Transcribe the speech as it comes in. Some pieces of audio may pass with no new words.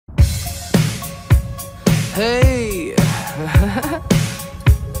Hey,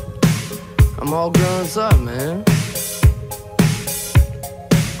 I'm all grown up, man.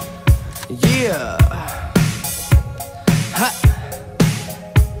 Yeah. Ha.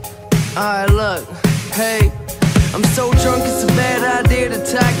 Alright, look. Hey, I'm so drunk it's a bad idea to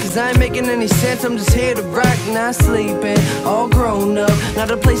talk, cause I ain't making any sense, I'm just here to rock, not sleeping, all grown up. Now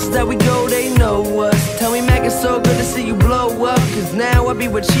the places that we go, they know us. Tell me, Mac, it's so good to see you blow up, cause now I be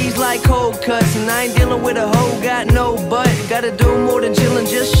with cheese like cold cuts, and I ain't dealing with a hoe, got no butt. Gotta do more than chillin',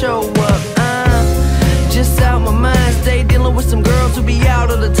 just show up. Just out my mind, stay dealing with some girls who be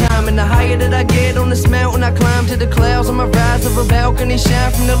out all the time. And the higher that I get on this mountain, I climb to the clouds on my rise of a balcony,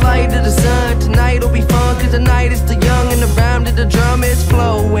 shine from the light of the sun. Tonight'll be fun, cause the night is still young, and the rhyme to the drum is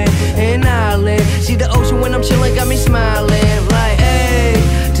flowing. And island, see the ocean when I'm chillin', got me smiling. Like, hey,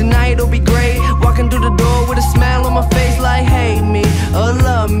 tonight'll be great. Walking through the door with a smile on my face, like, hate me or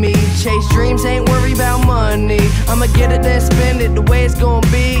love me. Chase dreams, ain't worry about money. I'ma get it, then spend it the way it's gonna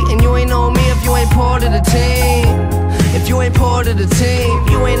be. And you ain't on me if you ain't part of the team. If you ain't part of the team,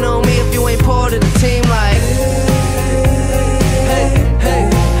 you ain't on me if you ain't part of the team. Like, hey, hey,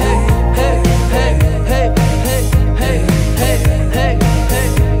 hey, hey, hey, hey, hey, hey, hey, hey,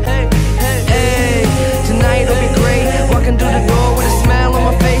 hey, hey. Tonight'll be great. Walking through the door with a smile on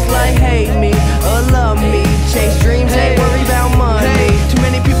my face, like, hate me or love me. Chase dreams, ain't worry about money. Too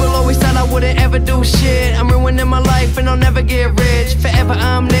many people always thought I wouldn't ever do shit. I'm ruining my life and I'll never get rich. Forever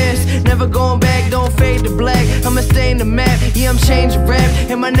I'm this, never going back, don't fade to black. I'ma stay in the map, yeah, I'm changing rap,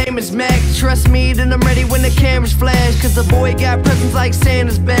 and my name is Mac. Trust me, then I'm ready when the cameras flash, cause the boy got presents like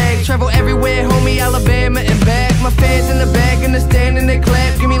Santa's bag. Travel everywhere, homie, Alabama and back. My fans in the back, and they stand and they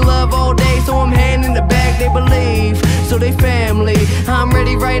clap. Give me love all day, so I'm handing it back. They believe, so they family. I'm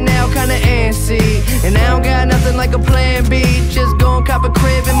ready right now, kinda antsy, and I don't got nothing like a plan B. Just gon' cop a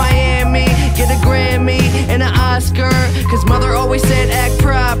crib in Miami, get a Grammy and an Oscar, cause mother always said act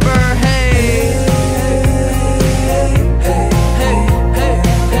proper. Hey,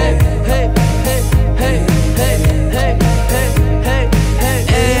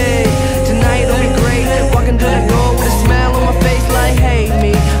 tonight'll be great. Walking through the door with a smile on my face, like, hate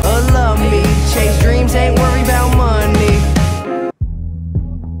me or love me. Chase dreams, ain't worry about money.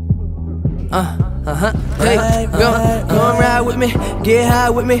 Hey, go and ride with me, get high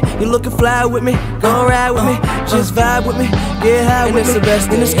with me. You looking fly with me, go and ride with me. Just vibe with me, get high with me. The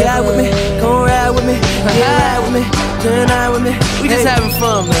best in the sky with me, go and ride with me, get high with me, turn on with me. We just having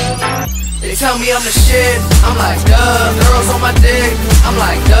fun, man. They tell me I'm the shit, I'm like, duh. Girls on my dick, I'm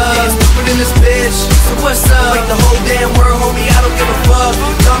like, duh. Getting stupid in this bitch, so what's up? Like the whole damn world, homie, I don't give a fuck.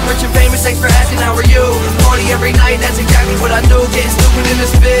 Young, rich and famous, thanks for asking, how are you? Party every night, that's exactly what I do. Getting stupid in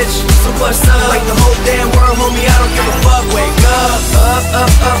this bitch, so what's up? Like the whole damn world, homie, I don't give a fuck. Wake up, up, up,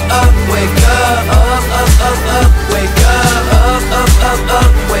 up, up. Wake up, up, up, up, up. Wake up, up, up, up,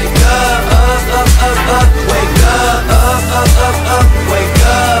 up. Wake up, up, up, up, up. Wake up, up, up, up, up. Wake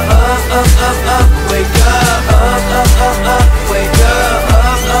up, up, up, up, wake up, wake up,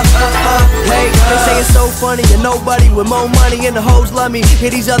 Hey, they say it's so funny and nobody with more money and the hoes love me. Here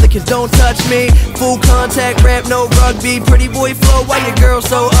these other kids don't touch me. Full contact rap, no rugby. Pretty boy flow, why your girl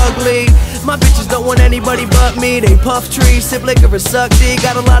so ugly? My bitches don't want anybody but me. They puff trees, sip liquor and suck D.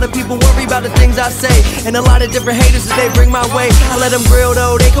 Got a lot of people worry about the things I say, and a lot of different haters that they bring my way. I let them grill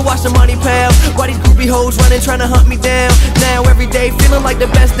though, they can watch the money pal. Why these groupie hoes running, trying to hunt me down? Now every day feeling like the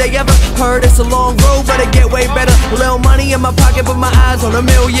best day ever. Heard it's a long road, but it get way better. A little money in my pocket, but my eyes on a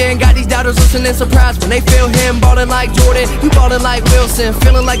million. Got these doubters listening surprised when they feel him. Ballin' like Jordan, you ballin' like Wilson.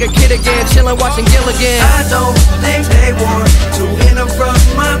 Feeling like a kid again, chillin' watching Gilligan. I don't think they want to interrupt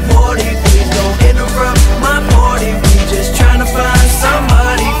my party. Please don't interrupt my party. We just tryna find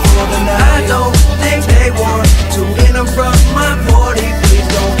somebody for the night. I don't think they want to interrupt my party. Please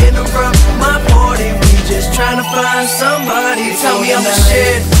don't interrupt my party. We just tryna find somebody. Tell me I'm the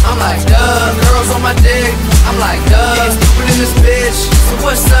shit, I'm like, duh. Girls on my dick, I'm like, duh. Getting stupid in this bitch, so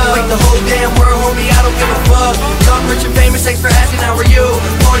what's up? Like the whole damn world, homie, I don't give a fuck. Young, rich and famous, thanks for asking, how are you?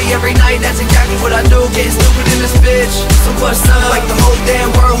 Party every night, that's exactly what I do. Getting stupid in this bitch, so what's up? Like the whole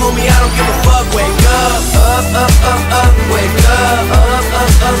damn world, homie, I don't give a fuck. Wake up, up, up, up, up. Wake up, up,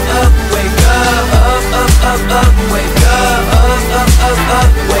 up, up, up. Wake up, up, up, up, up. Wake up, up, up, up,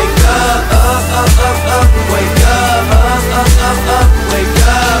 up. Wake up, up, up, up, up. Wake up, up, up, up, up. Wake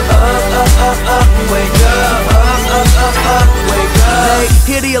up, up, up, up, up. Wake up, up, up, up, up. Wake up. Hey,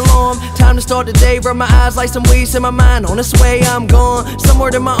 hear the alarm. Time to start the day, rub my eyes like some weeds in my mind. On this way I'm gone,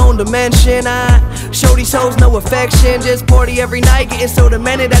 somewhere in my own dimension. I show these hoes no affection, just party every night, getting so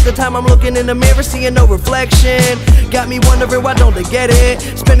demented. At the time I'm looking in the mirror, seeing no reflection. Got me wondering why don't they get it?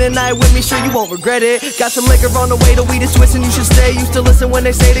 Spend the night with me, sure you won't regret it. Got some liquor on the way, the weed is twisting, you should stay. Used to listen when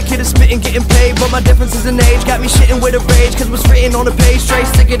they say the kid is spitting, getting paid, but my difference is in age. Got me shitting with a rage, cause what's written on the page straight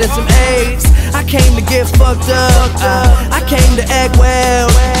sicker than some AIDS. I came to get fucked up, I came to act well.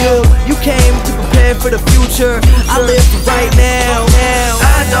 You came to prepare for the future, I live for right now.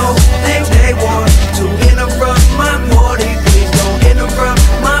 I don't think they want to interrupt my party. Please don't interrupt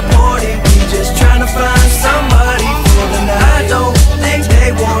my party. We just trying to find somebody for the night. I don't think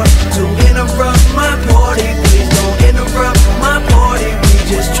they want to interrupt my party. Please don't interrupt my party. We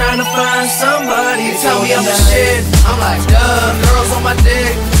just trying to find somebody. Tell me I'm the shit, I'm like duh. Girls on my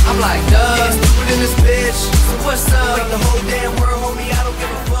dick, I'm like duh. Getting stupid in this bitch, so what's up? Like the whole damn world, homie, I don't give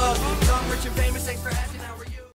a fuck.